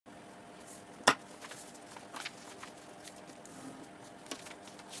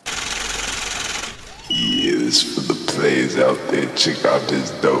This for the players out there, check out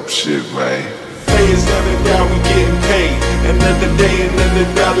this dope shit, man. Players never down, we getting paid. Another day, another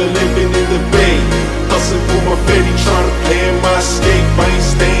dollar, living in the bay. Hustling for my fetty, trying to plan my escape. I ain't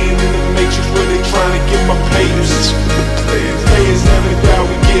staying in the matrix where they trying to get my papers. This for the players. Players never down,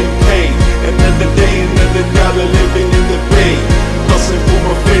 we getting paid. Another day, another dollar, living in the bay. Hustling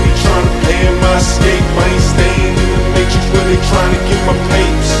for my fetty, trying to plan my escape. I ain't staying in the matrix where they trying to get my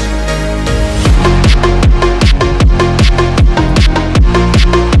papers.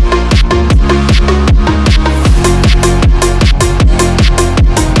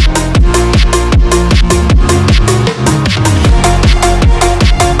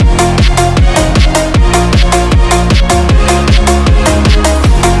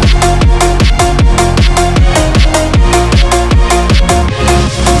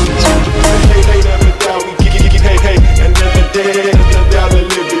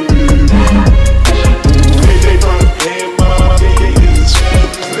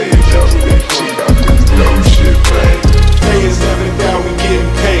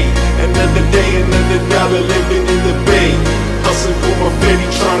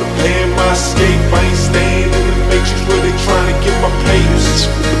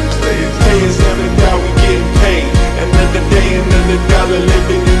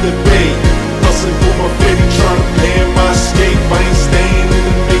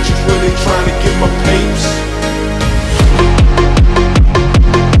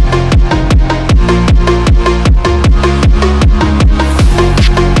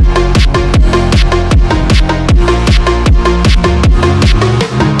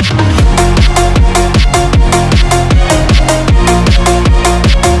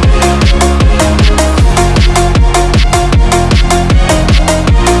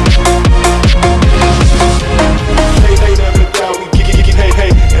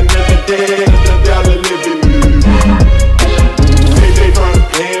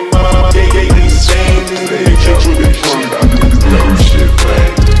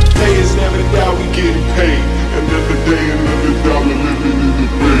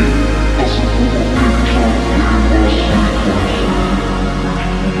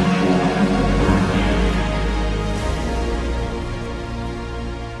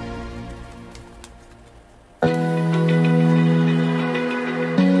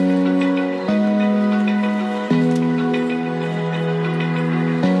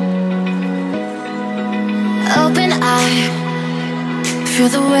 Feel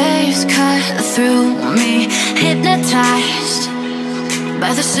the waves cut through me, hypnotized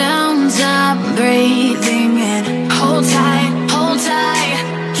by the sounds I'm breathing in. Hold tight,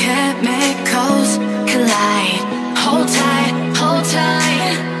 chemicals collide. Hold tight, hold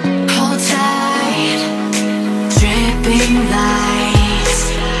tight, hold tight. Dripping lights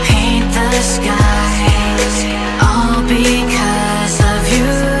paint the skies, all because of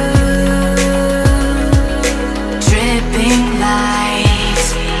you. Dripping lights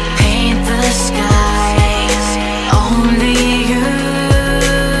paint the skies, only you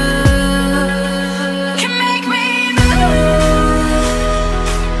can make me move.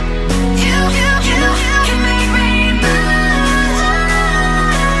 You can make me move.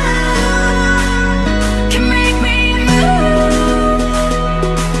 Can make me move.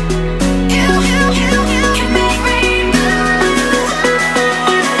 You can make me move.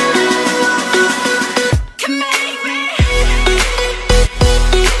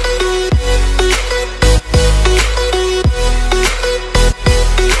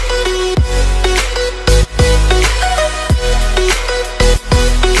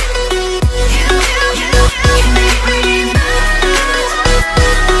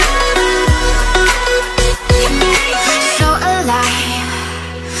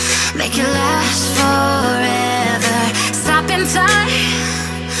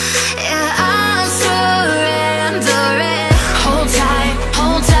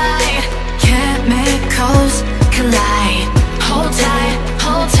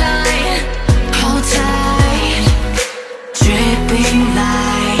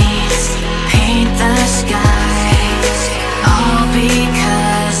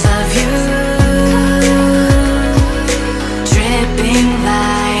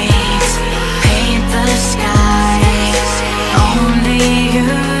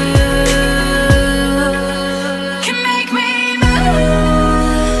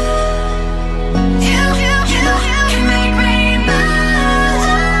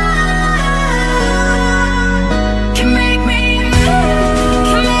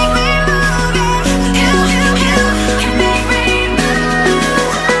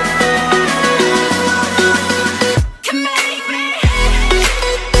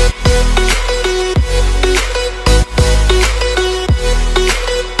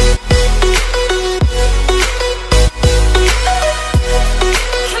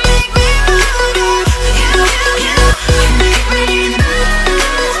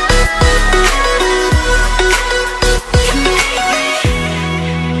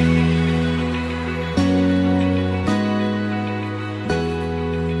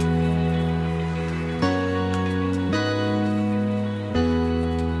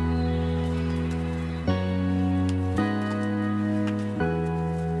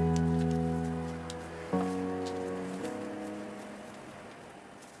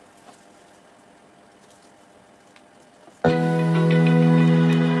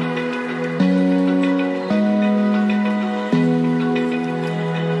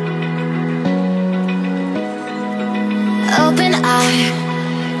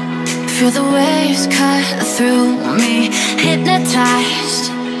 Feel the waves cut through me, hypnotized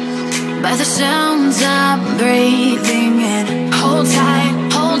by the sounds I'm breathing in. Hold tight,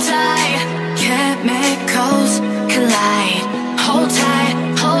 hold tight, chemicals collide. Hold tight,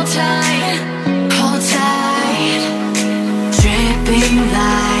 hold tight, hold tight. Dripping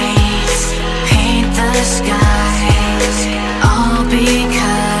lights paint the skies, all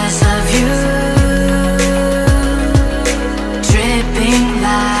because of you. Dripping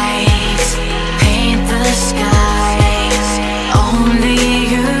lights paint the skies, only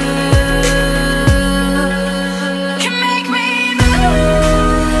you can make me move.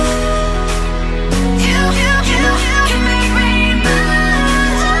 You can make me move.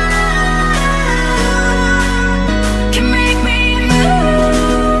 Can make me move.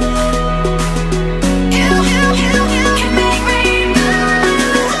 You can make me move.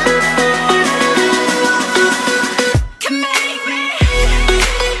 Can make me.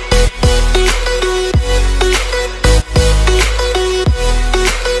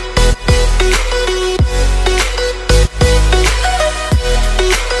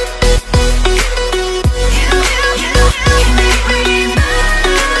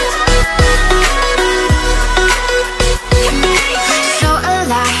 So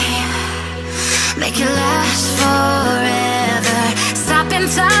alive, make it last forever. Stop in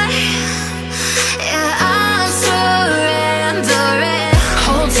time, yeah, I'm surrendering.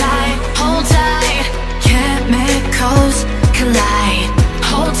 Hold tight, chemicals collide.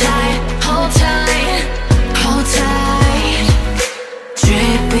 Hold tight, hold tight, hold tight.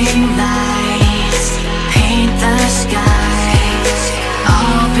 Dripping lights paint the skies,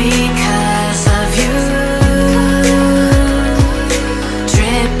 all because of you.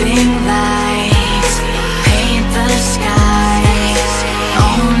 Dripping lights paint the skies,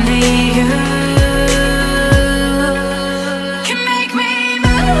 only you can make me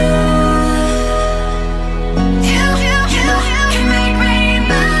move. You can make me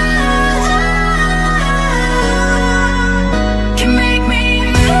move. Can make me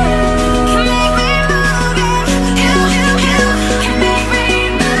move. Can make me move. You can make me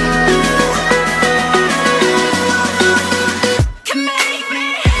move. Can make me.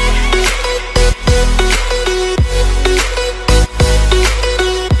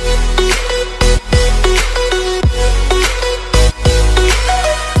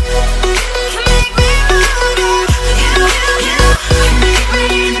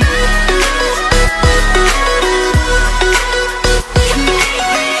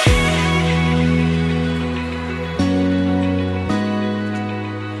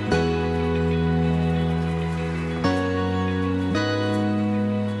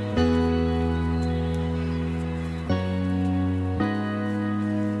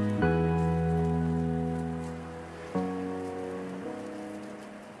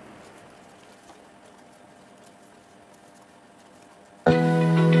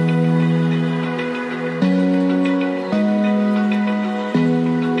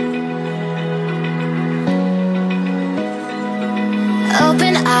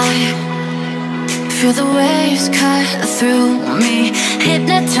 Open eye, feel the waves cut through me,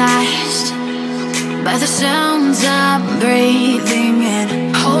 hypnotized by the sounds I'm breathing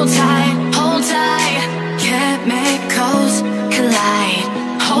in. Hold tight, chemicals collide.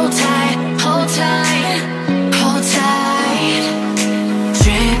 Hold tight, hold tight, hold tight.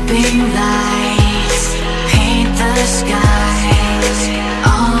 Dripping lights paint the skies,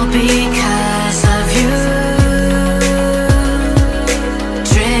 all because of you.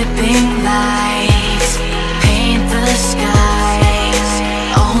 Dripping lights paint the skies,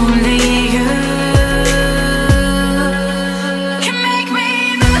 only you can make me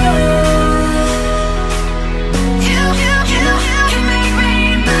move. You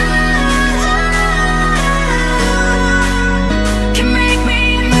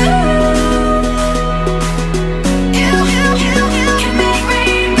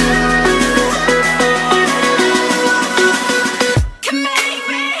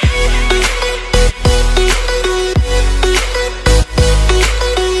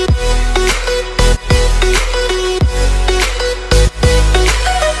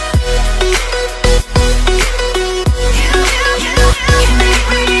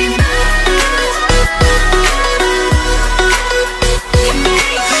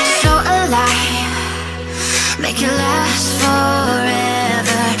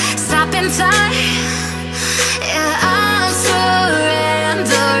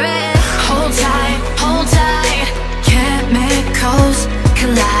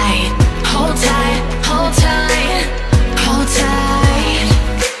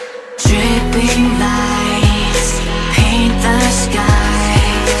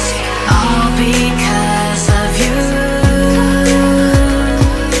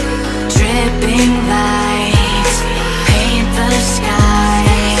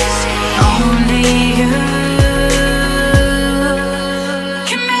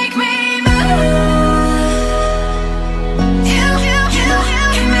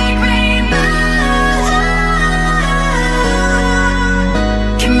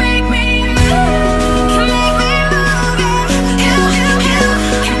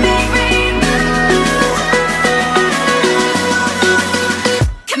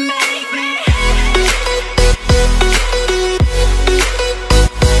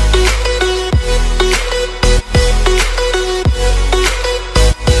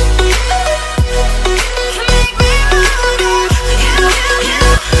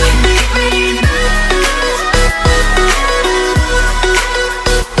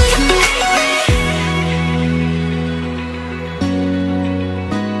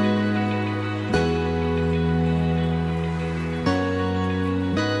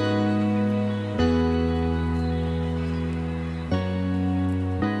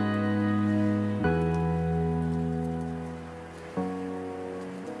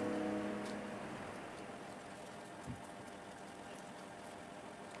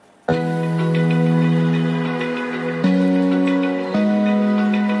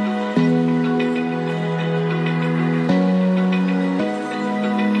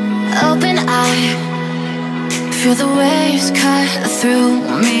high. Feel the waves cut through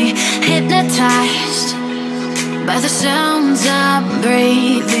me, hypnotized by the sounds I'm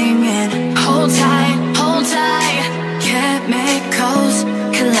breathing in. Hold tight, hold tight, chemicals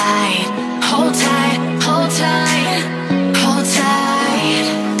collide. Hold tight, hold tight, hold tight.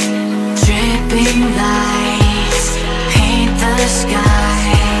 Dripping lights paint the sky.